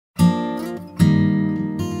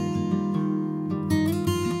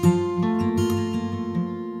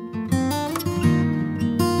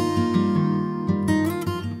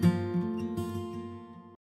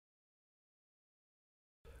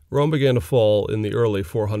Rome began to fall in the early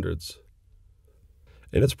 400s.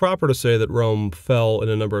 And it's proper to say that Rome fell in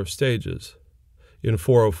a number of stages. In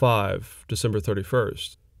 405, December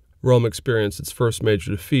 31st, Rome experienced its first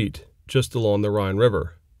major defeat just along the Rhine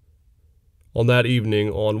River. On that evening,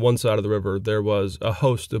 on one side of the river, there was a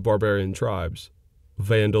host of barbarian tribes,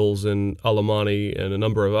 Vandals and Alemanni and a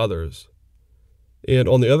number of others. And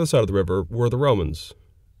on the other side of the river were the Romans.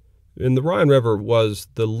 And the Rhine River was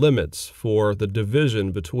the limits for the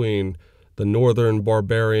division between the northern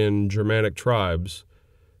barbarian Germanic tribes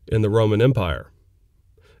and the Roman Empire.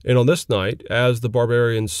 And on this night, as the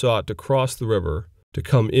barbarians sought to cross the river to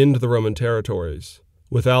come into the Roman territories,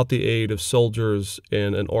 without the aid of soldiers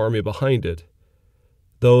and an army behind it,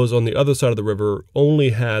 those on the other side of the river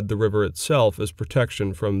only had the river itself as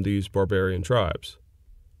protection from these barbarian tribes.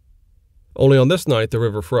 Only on this night the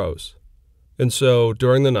river froze. And so,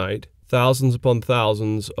 during the night, thousands upon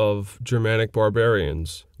thousands of Germanic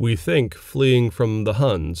barbarians, we think fleeing from the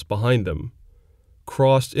Huns behind them,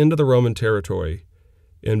 crossed into the Roman territory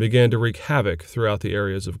and began to wreak havoc throughout the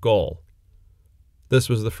areas of Gaul. This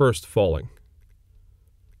was the first falling.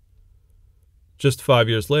 Just 5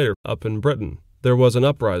 years later, up in Britain, there was an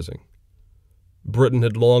uprising. Britain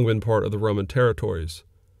had long been part of the Roman territories.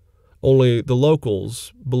 Only the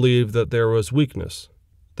locals believed that there was weakness,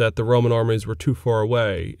 that the Roman armies were too far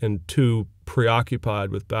away and too preoccupied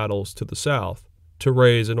with battles to the south to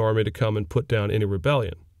raise an army to come and put down any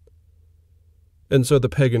rebellion. And so the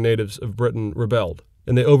pagan natives of Britain rebelled,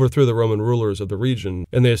 and they overthrew the Roman rulers of the region,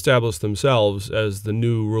 and they established themselves as the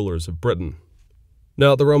new rulers of Britain.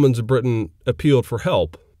 Now, the Romans of Britain appealed for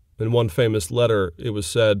help. In one famous letter, it was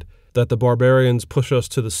said that the barbarians push us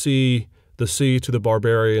to the sea to the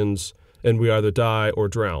barbarians, and we either die or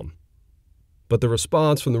drown. But the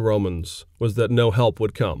response from the Romans was that no help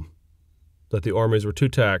would come, that the armies were too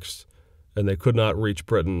taxed, and they could not reach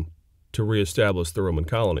Britain to reestablish the Roman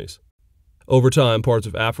colonies. Over time, parts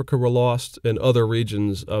of Africa were lost and other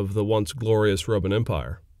regions of the once glorious Roman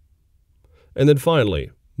Empire. And then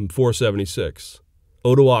finally, in 476,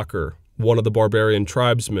 Odoacer, one of the barbarian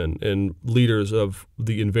tribesmen and leaders of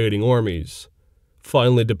the invading armies,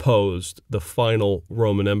 finally deposed the final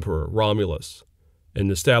Roman emperor, Romulus,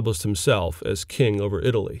 and established himself as king over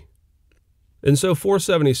Italy. And so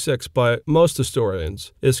 476, by most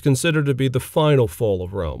historians, is considered to be the final fall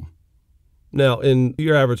of Rome. Now, in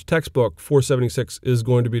your average textbook, 476 is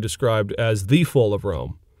going to be described as the fall of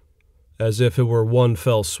Rome, as if it were one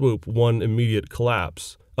fell swoop, one immediate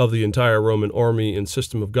collapse of the entire Roman army and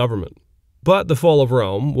system of government. But the fall of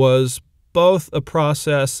Rome was both a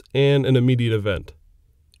process and an immediate event.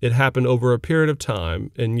 It happened over a period of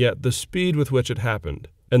time, and yet the speed with which it happened,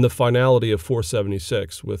 and the finality of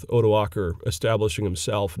 476, with Odoacer establishing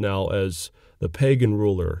himself now as the pagan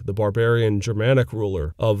ruler, the barbarian Germanic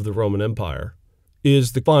ruler of the Roman Empire,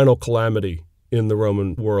 is the final calamity in the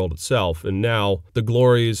Roman world itself, and now the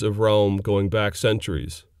glories of Rome going back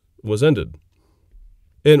centuries was ended.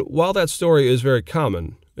 And while that story is very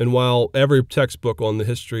common, and while every textbook on the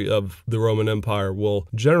history of the Roman Empire will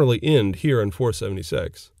generally end here in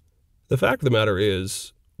 476, the fact of the matter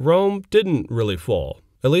is, Rome didn't really fall,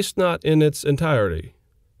 at least not in its entirety.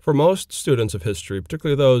 For most students of history,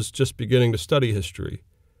 particularly those just beginning to study history,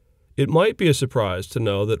 it might be a surprise to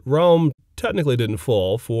know that Rome technically didn't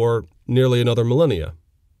fall for nearly another millennia.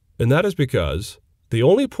 And that is because the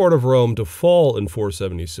only part of Rome to fall in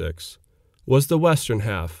 476 was the western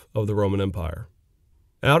half of the Roman Empire.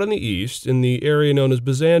 Out in the east, in the area known as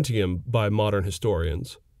Byzantium by modern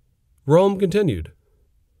historians, Rome continued.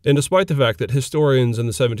 And despite the fact that historians in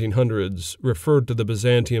the 1700s referred to the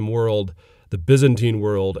Byzantium world, the Byzantine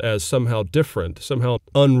world, as somehow different, somehow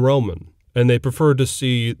un-Roman, and they preferred to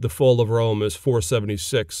see the fall of Rome as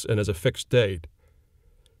 476 and as a fixed date,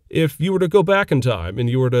 if you were to go back in time and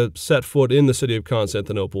you were to set foot in the city of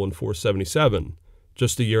Constantinople in 477,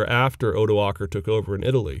 just a year after Odoacer took over in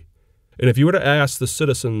Italy, and if you were to ask the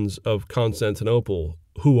citizens of Constantinople,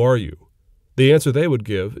 who are you? The answer they would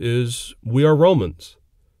give is, we are Romans.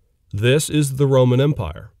 This is the Roman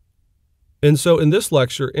Empire. And so in this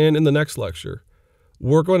lecture and in the next lecture,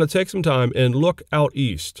 we're going to take some time and look out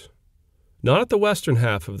east, not at the western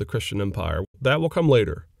half of the Christian Empire, that will come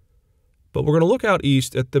later, but we're going to look out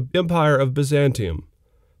east at the Empire of Byzantium,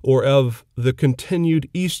 or of the continued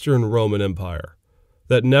Eastern Roman Empire,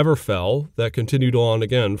 that never fell, that continued on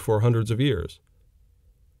again for hundreds of years.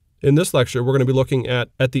 In this lecture, we're going to be looking at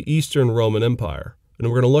the Eastern Roman Empire, and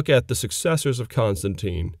we're going to look at the successors of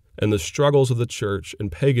Constantine and the struggles of the church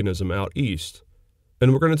and paganism out east.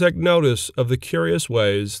 And we're going to take notice of the curious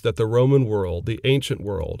ways that the Roman world, the ancient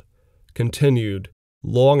world, continued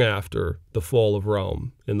long after the fall of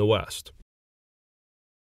Rome in the West.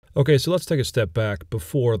 Okay, so let's take a step back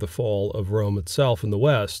before the fall of Rome itself in the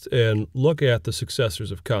West and look at the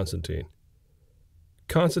successors of Constantine.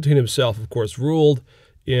 Constantine himself, of course, ruled,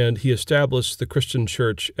 and he established the Christian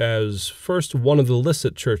church as first one of the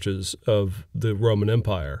licit churches of the Roman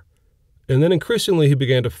Empire. And then increasingly he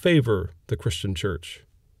began to favor the Christian church.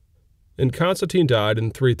 And Constantine died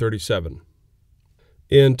in 337.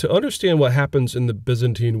 And to understand what happens in the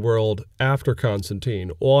Byzantine world after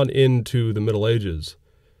Constantine, on into the Middle Ages,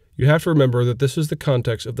 you have to remember that this is the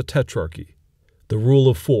context of the Tetrarchy, the rule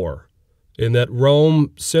of four, in that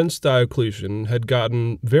Rome, since Diocletian, had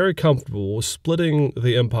gotten very comfortable with splitting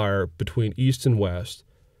the empire between East and West,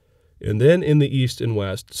 and then in the East and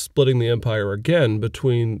West, splitting the empire again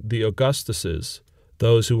between the Augustuses,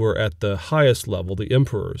 those who were at the highest level, the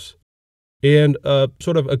emperors, and a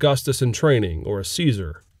sort of Augustus in training, or a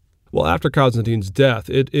Caesar. Well, after Constantine's death,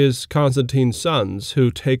 it is Constantine's sons who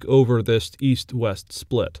take over this East-West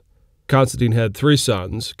split. Constantine had three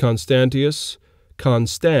sons, Constantius,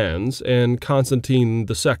 Constans, and Constantine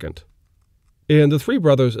II. And the three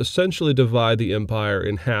brothers essentially divide the empire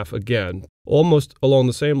in half again, almost along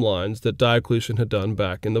the same lines that Diocletian had done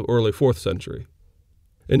back in the early 4th century.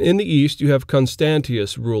 And in the east, you have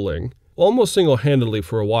Constantius ruling, almost single-handedly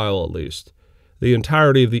for a while at least, the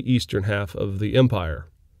entirety of the eastern half of the empire.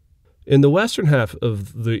 In the western half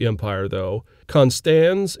of the empire, though,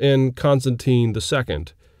 Constans and Constantine II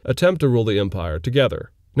attempt to rule the empire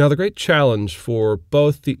together. Now, the great challenge for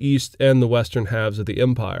both the east and the western halves of the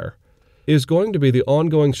empire is going to be the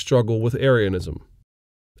ongoing struggle with Arianism.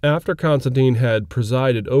 After Constantine had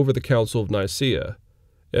presided over the Council of Nicaea,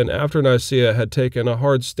 and after Nicaea had taken a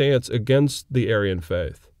hard stance against the Arian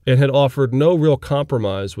faith, and had offered no real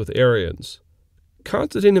compromise with Arians,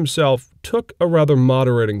 Constantine himself took a rather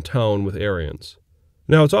moderating tone with Arians.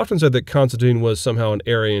 Now, it's often said that Constantine was somehow an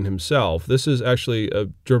Arian himself. This is actually a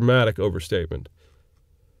dramatic overstatement.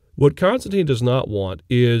 What Constantine does not want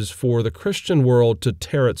is for the Christian world to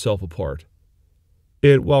tear itself apart.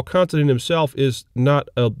 And while Constantine himself is not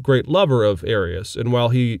a great lover of Arius, and while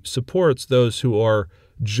he supports those who are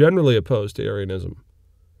generally opposed to Arianism,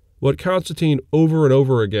 what Constantine over and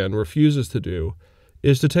over again refuses to do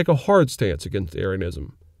is to take a hard stance against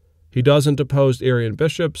Arianism. He doesn't depose Arian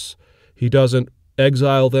bishops, he doesn't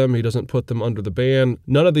exile them, he doesn't put them under the ban.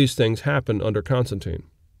 None of these things happened under Constantine.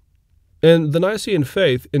 And the Nicene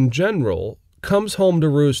faith, in general, comes home to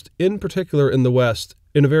roost, in particular in the West,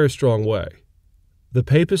 in a very strong way. The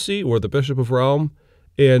papacy, or the Bishop of Rome,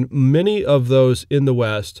 and many of those in the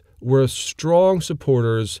West were strong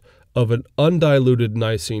supporters of an undiluted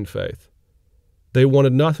Nicene faith. They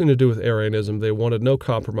wanted nothing to do with Arianism. They wanted no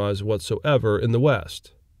compromise whatsoever in the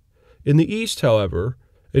West. In the East, however,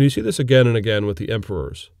 and you see this again and again with the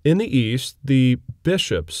emperors, in the East, the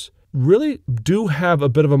bishops really do have a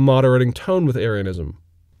bit of a moderating tone with Arianism.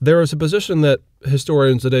 There is a position that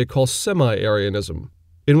historians today call semi-Arianism,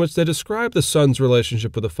 in which they describe the son's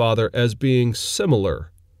relationship with the father as being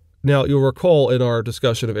similar. Now, you'll recall in our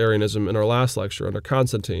discussion of Arianism in our last lecture under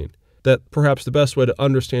Constantine, that perhaps the best way to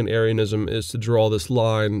understand Arianism is to draw this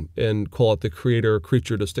line and call it the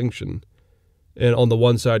creator-creature distinction. And on the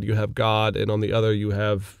one side you have God, and on the other you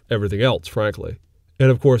have everything else, frankly. And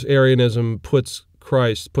of course, Arianism puts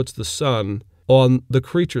the Son on the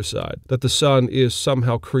creature side, that the Son is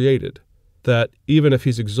somehow created, that even if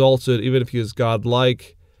he's exalted, even if he is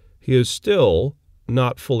God-like, he is still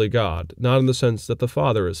not fully God, not in the sense that the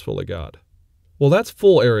Father is fully God. Well, that's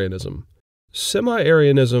full Arianism.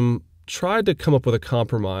 Semi-Arianism tried to come up with a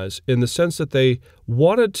compromise in the sense that they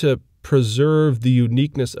wanted to preserve the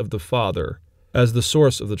uniqueness of the Father as the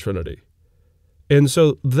source of the Trinity. And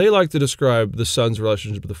so they like to describe the Son's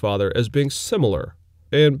relationship with the Father as being similar.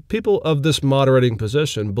 And people of this moderating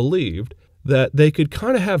position believed that they could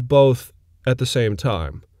kind of have both at the same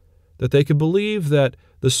time, that they could believe that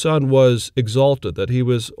the Son was exalted, that he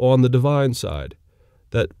was on the divine side,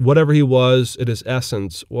 that whatever he was in his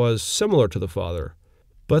essence was similar to the Father.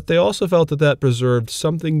 But they also felt that that preserved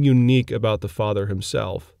something unique about the Father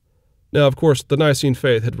himself. Now, of course, the Nicene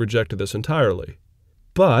faith had rejected this entirely.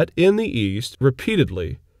 But in the East,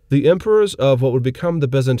 repeatedly, the emperors of what would become the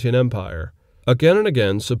Byzantine Empire again and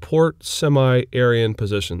again support semi-Arian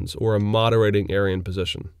positions, or a moderating Arian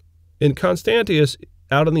position. And Constantius,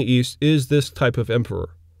 out in the East, is this type of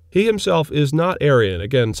emperor. He himself is not Arian.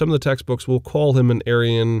 Again, some of the textbooks will call him an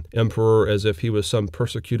Arian emperor as if he was some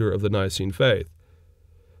persecutor of the Nicene faith.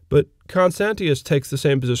 But Constantius takes the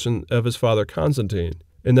same position of his father Constantine,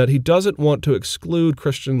 in that he doesn't want to exclude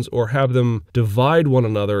Christians or have them divide one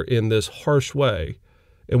another in this harsh way.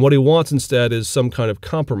 And what he wants instead is some kind of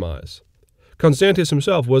compromise. Constantius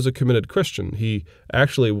himself was a committed Christian. He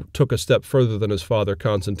actually took a step further than his father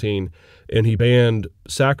Constantine, and he banned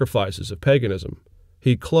sacrifices of paganism.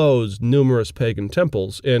 He closed numerous pagan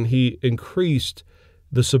temples, and he increased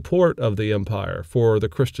the support of the empire for the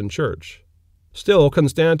Christian church. Still,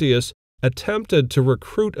 Constantius attempted to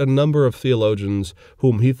recruit a number of theologians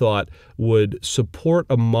whom he thought would support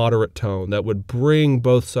a moderate tone that would bring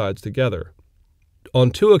both sides together.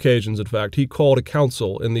 On 2 occasions, in fact, he called a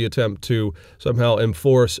council in the attempt to somehow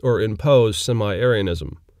enforce or impose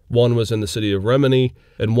semi-Arianism. One was in the city of Rimini,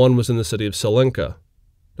 and one was in the city of Salenka.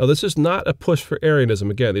 Now, this is not a push for Arianism.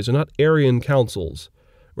 Again, these are not Arian councils.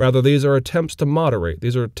 Rather, these are attempts to moderate.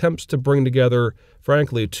 These are attempts to bring together,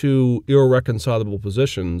 frankly, 2 irreconcilable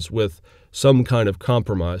positions with some kind of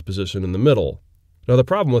compromise position in the middle. Now, the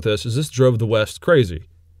problem with this is this drove the West crazy.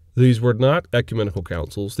 These were not ecumenical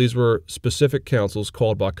councils. These were specific councils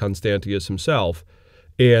called by Constantius himself,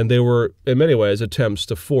 and they were, in many ways, attempts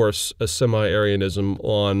to force a semi-Arianism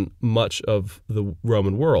on much of the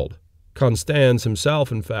Roman world. Constans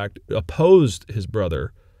himself, in fact, opposed his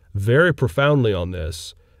brother very profoundly on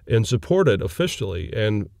this and supported officially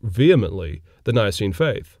and vehemently the Nicene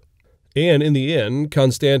faith. And in the end,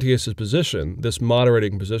 Constantius' position, this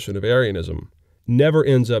moderating position of Arianism, never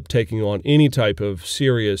ends up taking on any type of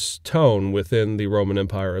serious tone within the Roman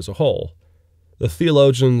Empire as a whole. The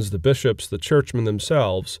theologians, the bishops, the churchmen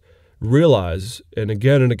themselves realize and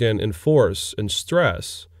again enforce and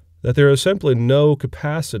stress that there is simply no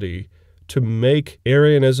capacity to make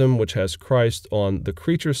Arianism, which has Christ on the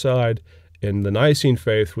creature side, and the Nicene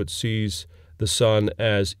faith, which sees the Son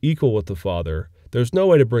as equal with the Father, there's no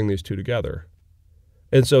way to bring these 2 together.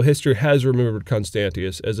 And so history has remembered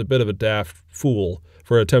Constantius as a bit of a daft fool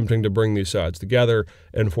for attempting to bring these sides together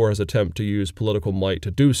and for his attempt to use political might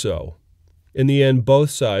to do so. In the end, both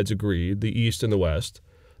sides agreed, the East and the West,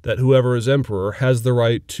 that whoever is emperor has the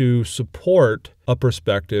right to support a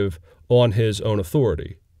perspective on his own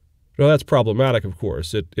authority. Now, that's problematic, of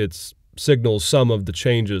course. It signals some of the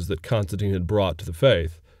changes that Constantine had brought to the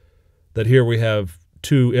faith, that here we have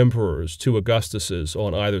 2 emperors, 2 Augustuses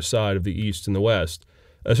on either side of the East and the West,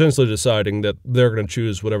 essentially deciding that they're going to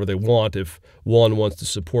choose whatever they want. If one wants to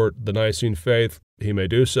support the Nicene faith, he may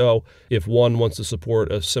do so. If one wants to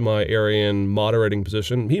support a semi-Arian moderating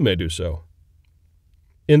position, he may do so.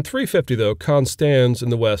 In 350, though, Constans in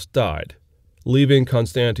the West died, leaving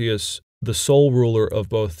Constantius the sole ruler of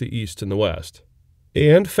both the East and the West.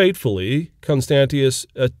 And fatefully, Constantius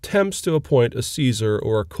attempts to appoint a Caesar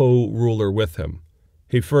or a co-ruler with him.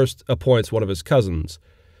 He first appoints one of his cousins,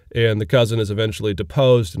 and the cousin is eventually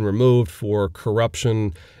deposed and removed for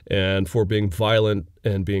corruption and for being violent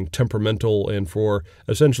and being temperamental and for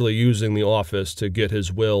essentially using the office to get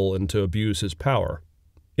his will and to abuse his power.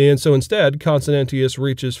 And so instead, Constantius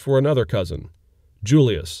reaches for another cousin,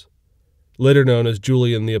 Julius, later known as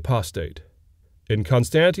Julian the Apostate. And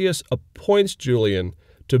Constantius appoints Julian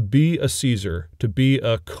to be a Caesar, to be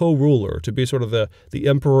a co-ruler, to be sort of the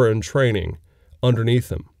emperor in training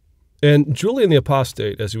underneath him. And Julian the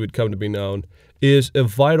Apostate, as he would come to be known, is a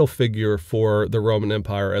vital figure for the Roman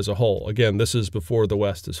Empire as a whole. Again, this is before the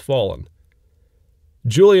West has fallen.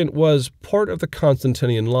 Julian was part of the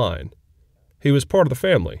Constantinian line. He was part of the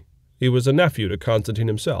family. He was a nephew to Constantine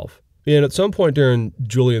himself. And at some point during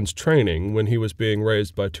Julian's training, when he was being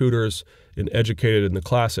raised by tutors and educated in the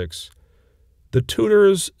classics, the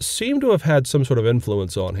tutors seem to have had some sort of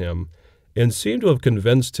influence on him and seem to have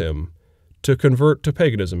convinced him to convert to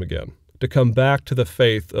paganism again, to come back to the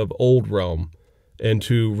faith of old Rome and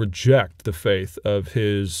to reject the faith of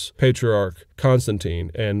his patriarch Constantine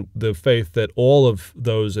and the faith that all of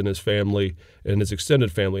those in his family and his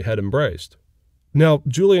extended family had embraced. Now,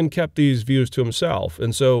 Julian kept these views to himself,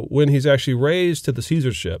 and so when he's actually raised to the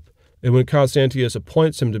Caesarship, and when Constantius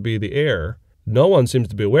appoints him to be the heir, no one seems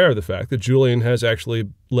to be aware of the fact that Julian has actually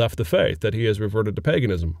left the faith, that he has reverted to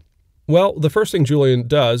paganism. Well, the first thing Julian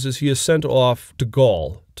does is he is sent off to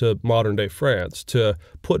Gaul, to modern-day France, to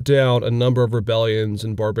put down a number of rebellions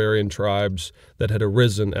and barbarian tribes that had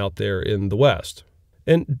arisen out there in the West.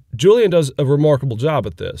 And Julian does a remarkable job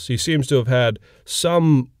at this. He seems to have had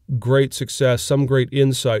some great success, some great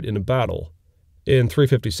insight in a battle. In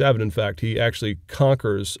 357, in fact, he actually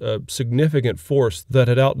conquers a significant force that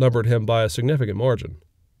had outnumbered him by a significant margin.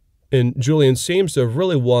 And Julian seems to have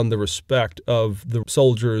really won the respect of the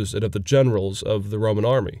soldiers and of the generals of the Roman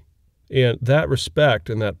army. And that respect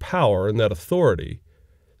and that power and that authority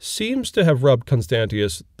seems to have rubbed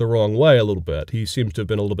Constantius the wrong way a little bit. He seems to have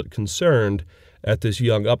been a little bit concerned at this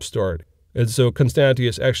young upstart. And so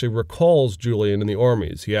Constantius actually recalls Julian in the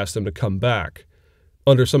armies. He asks him to come back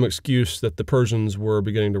under some excuse that the Persians were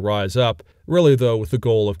beginning to rise up, really, though, with the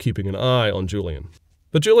goal of keeping an eye on Julian.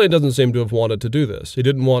 But Julian doesn't seem to have wanted to do this. He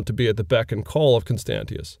didn't want to be at the beck and call of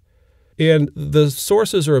Constantius. And the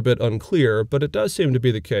sources are a bit unclear, but it does seem to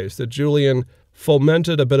be the case that Julian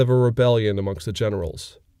fomented a bit of a rebellion amongst the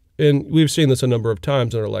generals. And we've seen this a number of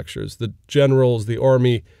times in our lectures. The generals, the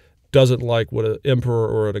army, doesn't like what an emperor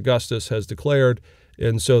or an Augustus has declared,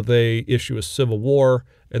 and so they issue a civil war,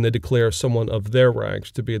 and they declare someone of their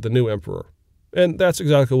ranks to be the new emperor. And that's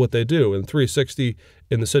exactly what they do. In 360,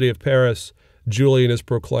 in the city of Paris, Julian is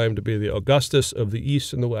proclaimed to be the Augustus of the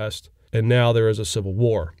East and the West, and now there is a civil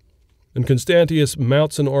war. And Constantius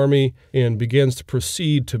mounts an army and begins to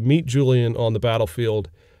proceed to meet Julian on the battlefield,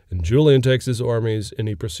 and Julian takes his armies and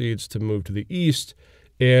he proceeds to move to the east.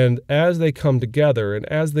 And as they come together and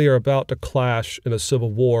as they are about to clash in a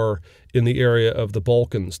civil war in the area of the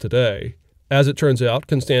Balkans today, as it turns out,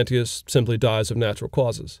 Constantius simply dies of natural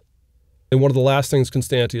causes. And one of the last things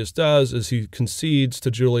Constantius does is he concedes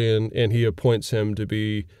to Julian and he appoints him to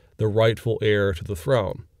be the rightful heir to the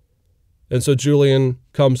throne. And so Julian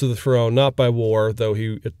comes to the throne not by war, though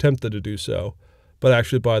he attempted to do so, but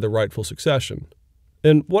actually by the rightful succession.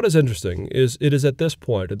 And what is interesting is it is at this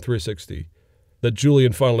point in 360 that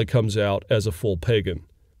Julian finally comes out as a full pagan.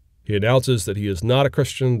 He announces that he is not a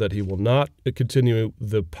Christian, that he will not continue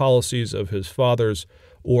the policies of his fathers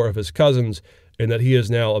or of his cousins, and that he is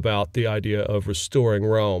now about the idea of restoring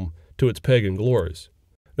Rome to its pagan glories.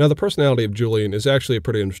 Now, the personality of Julian is actually a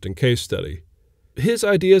pretty interesting case study. His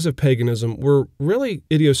ideas of paganism were really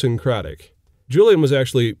idiosyncratic. Julian was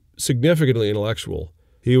actually significantly intellectual.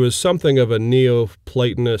 He was something of a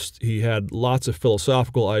Neo-Platonist. He had lots of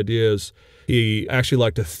philosophical ideas. He actually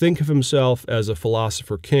liked to think of himself as a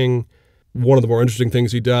philosopher king. One of the more interesting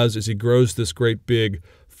things he does is he grows this great big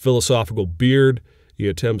philosophical beard. He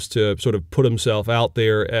attempts to sort of put himself out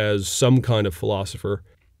there as some kind of philosopher.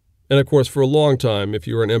 And of course, for a long time, if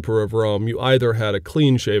you were an emperor of Rome, you either had a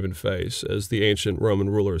clean-shaven face, as the ancient Roman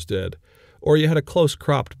rulers did, or you had a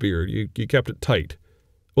close-cropped beard. You kept it tight.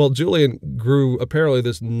 Well, Julian grew apparently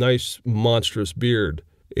this nice, monstrous beard.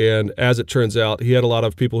 And as it turns out, he had a lot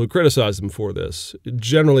of people who criticized him for this,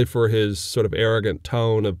 generally for his sort of arrogant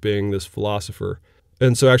tone of being this philosopher.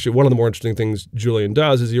 And so actually one of the more interesting things Julian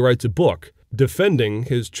does is he writes a book defending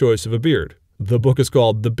his choice of a beard. The book is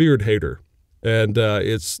called The Beard Hater. And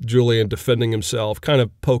it's Julian defending himself, kind of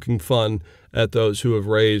poking fun at those who have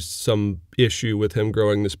raised some issue with him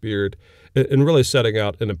growing this beard, and really setting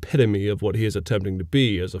out an epitome of what he is attempting to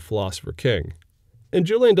be as a philosopher king. And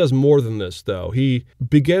Julian does more than this, though. He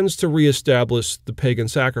begins to reestablish the pagan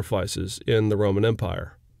sacrifices in the Roman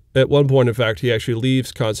Empire. At one point, in fact, he actually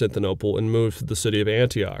leaves Constantinople and moves to the city of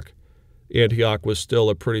Antioch. Antioch was still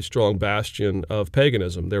a pretty strong bastion of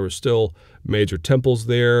paganism. There were still major temples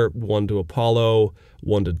there, one to Apollo,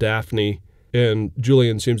 one to Daphne, and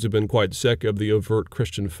Julian seems to have been quite sick of the overt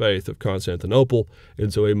Christian faith of Constantinople,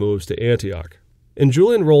 and so he moves to Antioch. And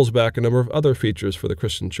Julian rolls back a number of other features for the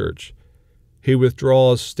Christian church. He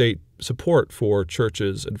withdraws state support for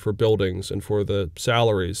churches and for buildings and for the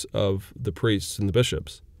salaries of the priests and the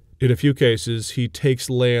bishops. In a few cases, he takes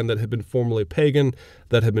land that had been formerly pagan,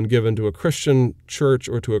 that had been given to a Christian church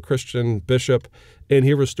or to a Christian bishop, and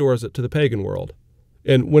he restores it to the pagan world.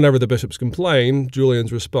 And whenever the bishops complain,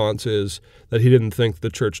 Julian's response is that he didn't think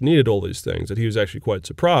the church needed all these things, that he was actually quite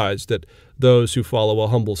surprised that those who follow a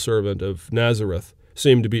humble servant of Nazareth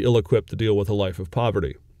seem to be ill-equipped to deal with a life of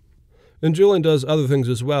poverty. And Julian does other things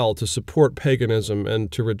as well to support paganism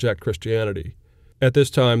and to reject Christianity. At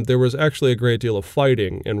this time, there was actually a great deal of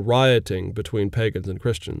fighting and rioting between pagans and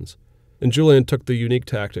Christians. And Julian took the unique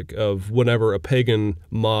tactic of whenever a pagan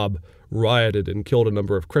mob rioted and killed a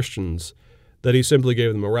number of Christians, that he simply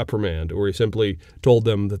gave them a reprimand, or he simply told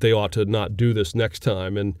them that they ought to not do this next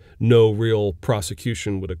time and no real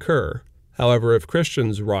prosecution would occur. However, if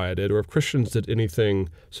Christians rioted or if Christians did anything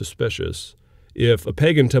suspicious, if a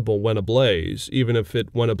pagan temple went ablaze, even if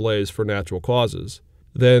it went ablaze for natural causes,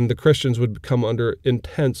 then the Christians would come under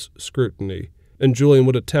intense scrutiny, and Julian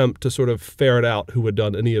would attempt to sort of ferret out who had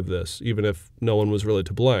done any of this, even if no one was really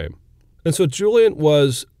to blame. And so Julian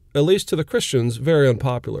was, at least to the Christians, very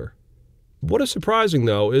unpopular. What is surprising,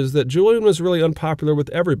 though, is that Julian was really unpopular with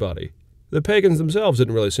everybody. The pagans themselves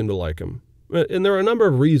didn't really seem to like him. And there are a number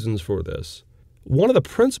of reasons for this. One of the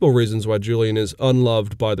principal reasons why Julian is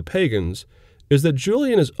unloved by the pagans is that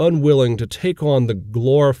Julian is unwilling to take on the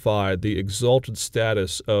glorified, the exalted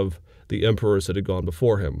status of the emperors that had gone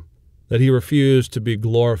before him, that he refused to be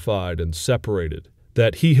glorified and separated,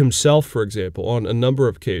 that he himself, for example, on a number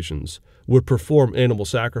of occasions, would perform animal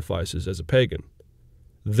sacrifices as a pagan.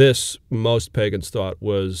 This, most pagans thought,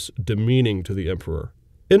 was demeaning to the emperor.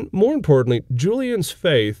 And more importantly, Julian's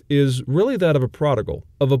faith is really that of a prodigal,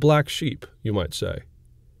 of a black sheep, you might say.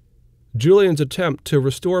 Julian's attempt to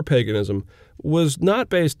restore paganism was not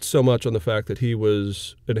based so much on the fact that he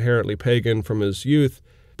was inherently pagan from his youth,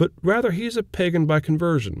 but rather he's a pagan by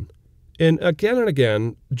conversion. And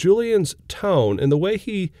again, Julian's tone and the way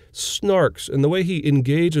he snarks and the way he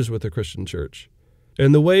engages with the Christian church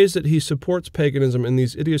and the ways that he supports paganism in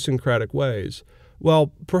these idiosyncratic ways,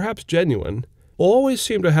 while perhaps genuine, always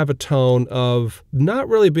seem to have a tone of not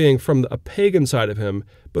really being from a pagan side of him,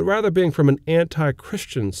 but rather being from an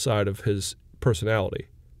anti-Christian side of his personality.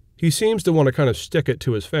 He seems to want to kind of stick it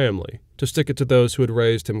to his family, to stick it to those who had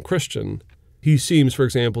raised him Christian. He seems, for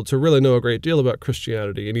example, to really know a great deal about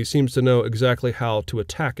Christianity, and he seems to know exactly how to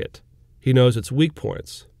attack it. He knows its weak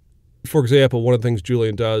points. For example, one of the things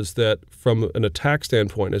Julian does that, from an attack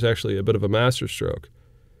standpoint, is actually a bit of a masterstroke,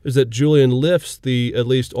 is that Julian lifts the, at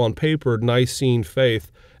least on paper, Nicene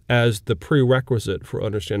faith as the prerequisite for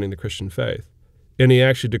understanding the Christian faith. And he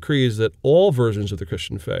actually decrees that all versions of the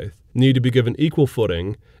Christian faith need to be given equal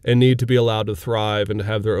footing and need to be allowed to thrive and to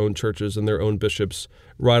have their own churches and their own bishops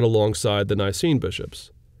right alongside the Nicene bishops.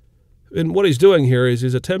 And what he's doing here is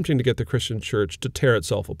he's attempting to get the Christian church to tear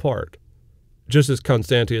itself apart, just as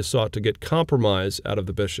Constantius sought to get compromise out of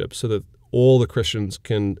the bishops so that all the Christians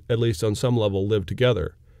can, at least on some level, live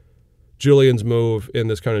together. Julian's move in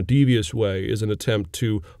this kind of devious way is an attempt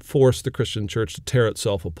to force the Christian church to tear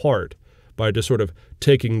itself apart by just sort of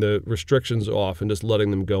taking the restrictions off and just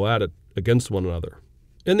letting them go at it against one another.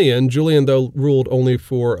 In the end, Julian, though, ruled only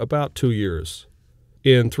for about 2 years.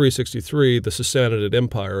 In 363, the Byzantine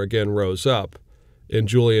Empire again rose up, and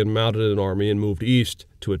Julian mounted an army and moved east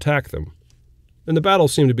to attack them. And the battle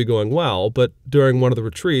seemed to be going well, but during one of the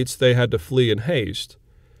retreats, they had to flee in haste.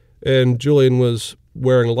 And Julian was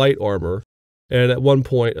wearing light armor, and at one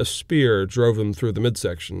point a spear drove him through the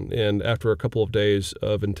midsection, and after a couple of days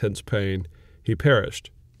of intense pain, he perished.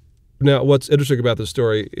 Now, what's interesting about this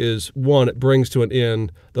story is, one, it brings to an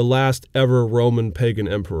end the last ever Roman pagan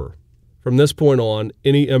emperor. From this point on,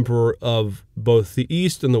 any emperor of both the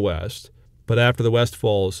East and the West, but after the West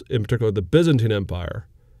falls, in particular the Byzantine Empire,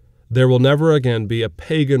 there will never again be a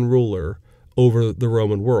pagan ruler over the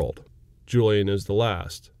Roman world. Julian is the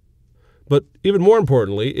last. But even more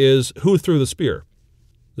importantly is who threw the spear.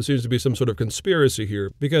 There seems to be some sort of conspiracy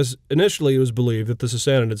here, because initially it was believed that the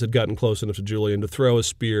Sassanids had gotten close enough to Julian to throw a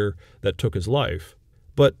spear that took his life.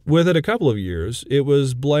 But within a couple of years, it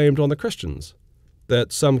was blamed on the Christians,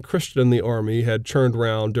 that some Christian in the army had turned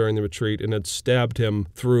round during the retreat and had stabbed him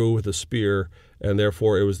through with a spear, and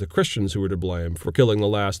therefore it was the Christians who were to blame for killing the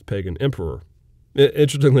last pagan emperor.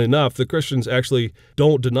 Interestingly enough, the Christians actually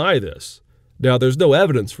don't deny this. Now, there's no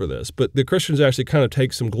evidence for this, but the Christians actually kind of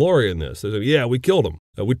take some glory in this. They say, yeah, we killed him.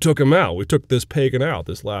 We took him out. We took this pagan out,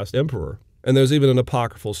 this last emperor. And there's even an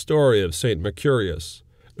apocryphal story of St. Mercurius,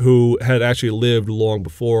 who had actually lived long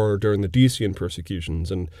before during the Decian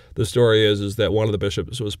persecutions. And the story is that one of the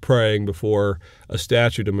bishops was praying before a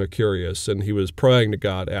statue to Mercurius, and he was praying to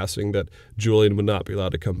God, asking that Julian would not be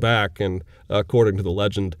allowed to come back. And according to the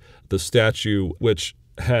legend, the statue, which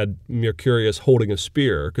had Mercurius holding a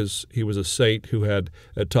spear, because he was a saint who had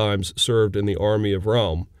at times served in the army of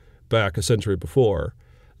Rome back a century before,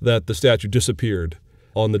 that the statue disappeared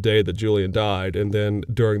on the day that Julian died, and then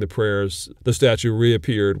during the prayers, the statue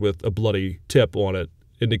reappeared with a bloody tip on it,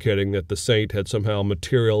 indicating that the saint had somehow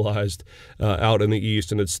materialized out in the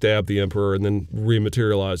east and had stabbed the emperor and then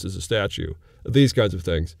rematerialized as a statue. These kinds of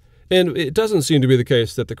things. And it doesn't seem to be the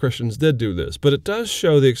case that the Christians did do this, but it does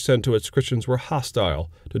show the extent to which Christians were hostile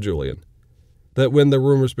to Julian. That when the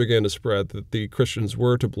rumors began to spread that the Christians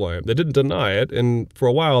were to blame, they didn't deny it, and for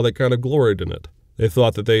a while they kind of gloried in it. They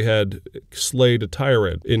thought that they had slayed a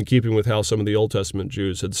tyrant, in keeping with how some of the Old Testament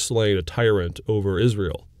Jews had slain a tyrant over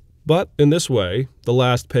Israel. But in this way, the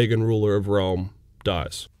last pagan ruler of Rome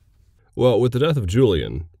dies. Well, with the death of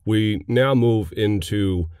Julian, we now move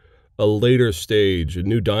into a later stage, a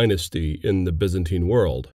new dynasty in the Byzantine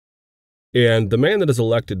world. And the man that is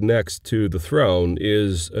elected next to the throne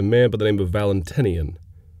is a man by the name of Valentinian.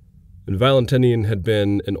 And Valentinian had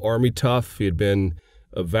been an army tough. He had been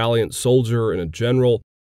a valiant soldier and a general.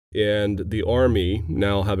 And the army,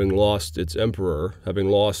 now having lost its emperor, having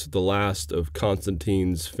lost the last of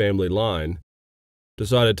Constantine's family line,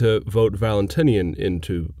 decided to vote Valentinian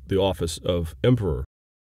into the office of emperor.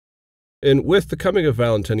 And with the coming of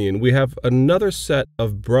Valentinian, we have another set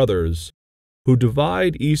of brothers who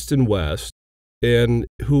divide East and West, and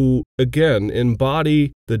who, again,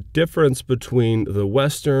 embody the difference between the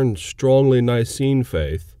Western, strongly Nicene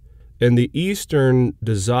faith and the Eastern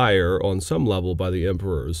desire on some level by the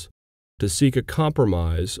emperors to seek a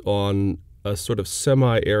compromise on a sort of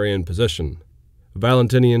semi-Arian position.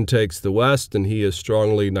 Valentinian takes the West, and he is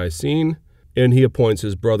strongly Nicene, and he appoints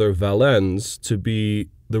his brother Valens to be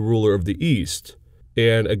the ruler of the East.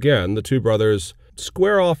 And again, the two brothers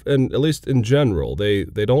square off, and at least in general, they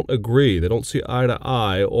don't agree. They don't see eye to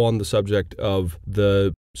eye on the subject of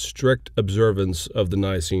the strict observance of the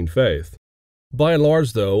Nicene faith. By and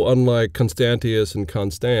large, though, unlike Constantius and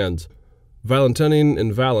Constans, Valentinian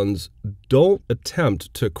and Valens don't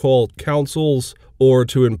attempt to call councils or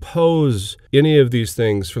to impose any of these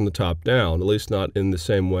things from the top down, at least not in the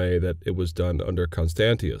same way that it was done under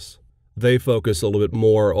Constantius. They focus a little bit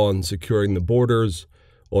more on securing the borders,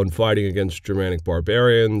 on fighting against Germanic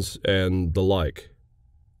barbarians, and the like.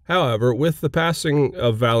 However, with the passing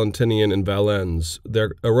of Valentinian and Valens,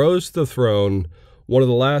 there arose to the throne one of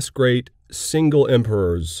the last great single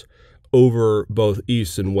emperors over both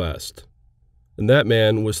East and West, and that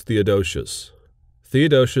man was Theodosius.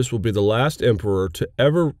 Theodosius will be the last emperor to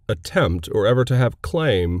ever attempt or ever to have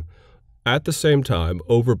claim at the same time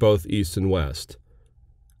over both East and West.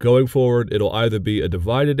 Going forward, it'll either be a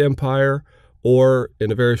divided empire, or in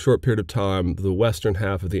a very short period of time, the western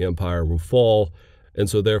half of the empire will fall, and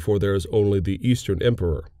so therefore there is only the Eastern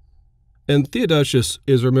emperor. And Theodosius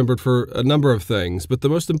is remembered for a number of things, but the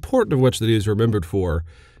most important of which that he is remembered for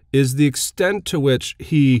is the extent to which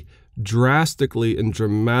he drastically and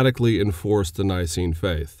dramatically enforced the Nicene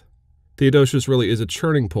faith. Theodosius really is a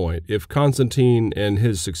turning point. If Constantine and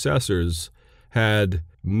his successors had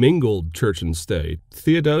mingled church and state,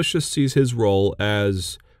 Theodosius sees his role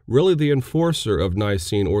as really the enforcer of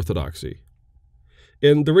Nicene orthodoxy.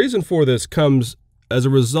 And the reason for this comes as a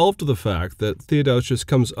result of the fact that Theodosius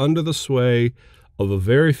comes under the sway of a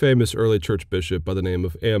very famous early church bishop by the name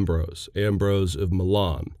of Ambrose of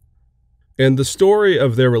Milan. And the story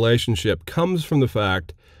of their relationship comes from the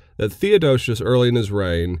fact that Theodosius, early in his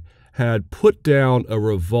reign, had put down a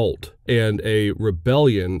revolt and a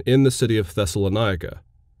rebellion in the city of Thessalonica.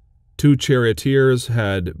 2 charioteers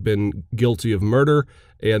had been guilty of murder,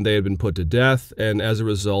 and they had been put to death, and as a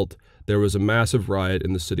result, there was a massive riot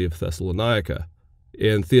in the city of Thessalonica.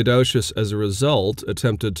 And Theodosius, as a result,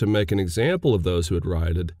 attempted to make an example of those who had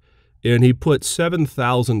rioted, and he put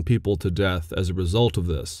 7,000 people to death as a result of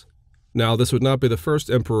this. Now, this would not be the first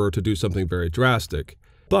emperor to do something very drastic,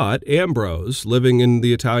 but Ambrose, living in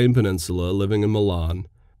the Italian peninsula, living in Milan,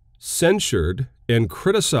 censured and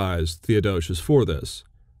criticized Theodosius for this,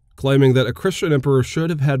 claiming that a Christian emperor should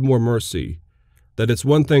have had more mercy, that it's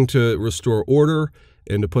one thing to restore order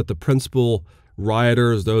and to put the principal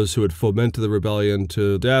rioters, those who had fomented the rebellion,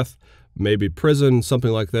 to death, maybe prison,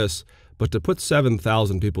 something like this, but to put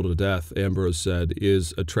 7,000 people to death, Ambrose said,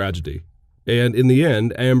 is a tragedy. And in the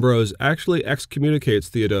end, Ambrose actually excommunicates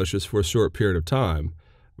Theodosius for a short period of time.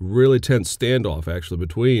 Really tense standoff, actually,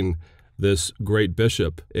 between this great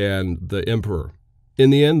bishop and the emperor. In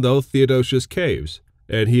the end, though, Theodosius caves,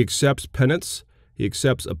 and he accepts penance. He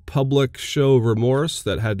accepts a public show of remorse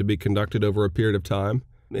that had to be conducted over a period of time.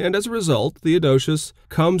 And as a result, Theodosius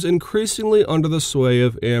comes increasingly under the sway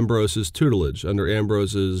of Ambrose's tutelage, under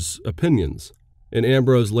Ambrose's opinions. And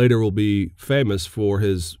Ambrose later will be famous for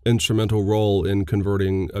his instrumental role in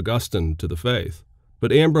converting Augustine to the faith.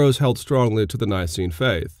 But Ambrose held strongly to the Nicene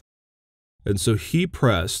faith. And so he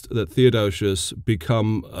pressed that Theodosius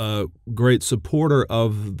become a great supporter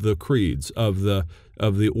of the creeds, of the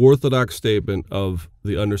orthodox statement of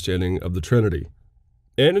the understanding of the Trinity.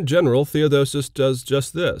 And in general, Theodosius does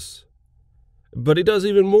just this. But he does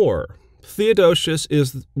even more. Theodosius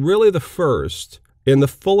is really the first, in the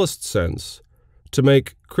fullest sense, to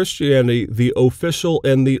make Christianity the official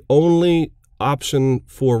and the only option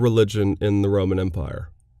for religion in the Roman Empire.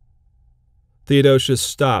 Theodosius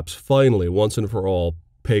stops, finally, once and for all,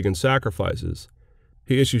 pagan sacrifices.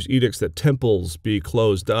 He issues edicts that temples be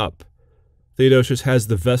closed up. Theodosius has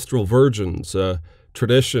the Vestal Virgins, a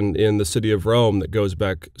tradition in the city of Rome that goes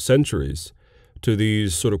back centuries to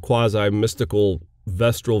these sort of quasi-mystical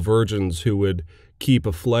Vestal Virgins who would keep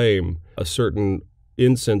aflame a certain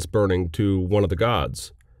incense burning to one of the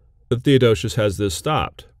gods. But Theodosius has this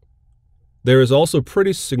stopped. There is also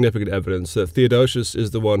pretty significant evidence that Theodosius is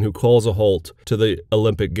the one who calls a halt to the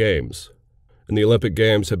Olympic Games. And the Olympic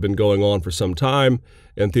Games have been going on for some time,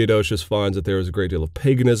 and Theodosius finds that there is a great deal of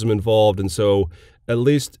paganism involved, and so at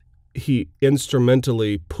least he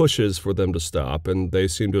instrumentally pushes for them to stop, and they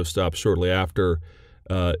seem to have stopped shortly after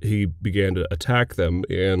he began to attack them,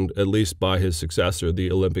 and at least by his successor,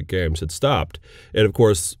 the Olympic Games had stopped. And of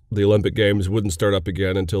course, the Olympic Games wouldn't start up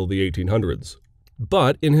again until the 1800s.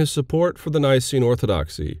 But in his support for the Nicene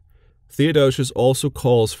orthodoxy, Theodosius also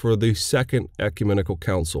calls for the Second Ecumenical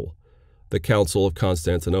Council, the Council of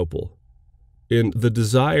Constantinople. And the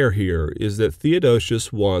desire here is that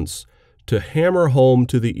Theodosius wants to hammer home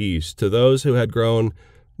to the East, to those who had grown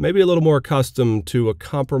maybe a little more accustomed to a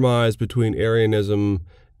compromise between Arianism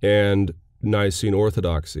and Nicene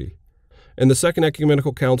Orthodoxy. And the Second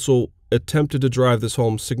Ecumenical Council attempted to drive this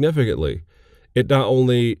home significantly. It not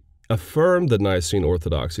only affirmed the Nicene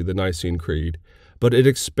Orthodoxy, the Nicene Creed, but it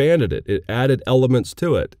expanded it. It added elements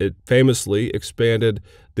to it. It famously expanded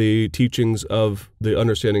the teachings of the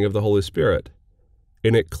understanding of the Holy Spirit.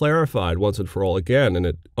 And it clarified once and for all again, and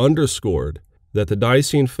it underscored that the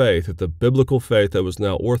Nicene faith, that the biblical faith that was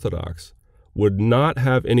now Orthodox, would not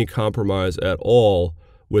have any compromise at all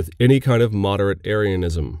with any kind of moderate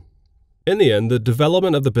Arianism. In the end, the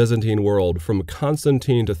development of the Byzantine world from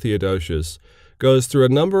Constantine to Theodosius goes through a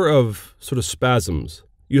number of sort of spasms.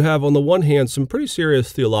 You have, on the one hand, some pretty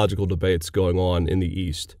serious theological debates going on in the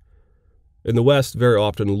East. And the West very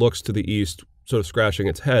often looks to the East, sort of scratching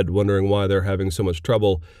its head, wondering why they're having so much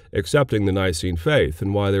trouble accepting the Nicene faith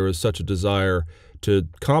and why there is such a desire to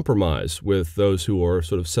compromise with those who are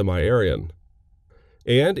sort of semi-Arian.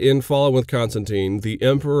 And in following with Constantine, the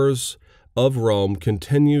emperors of Rome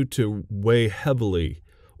continue to weigh heavily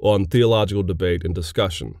on theological debate and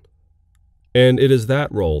discussion. And it is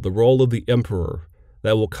that role, the role of the emperor,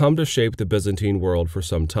 that will come to shape the Byzantine world for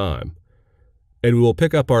some time. And we will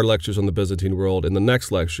pick up our lectures on the Byzantine world in the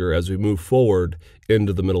next lecture as we move forward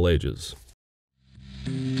into the Middle Ages.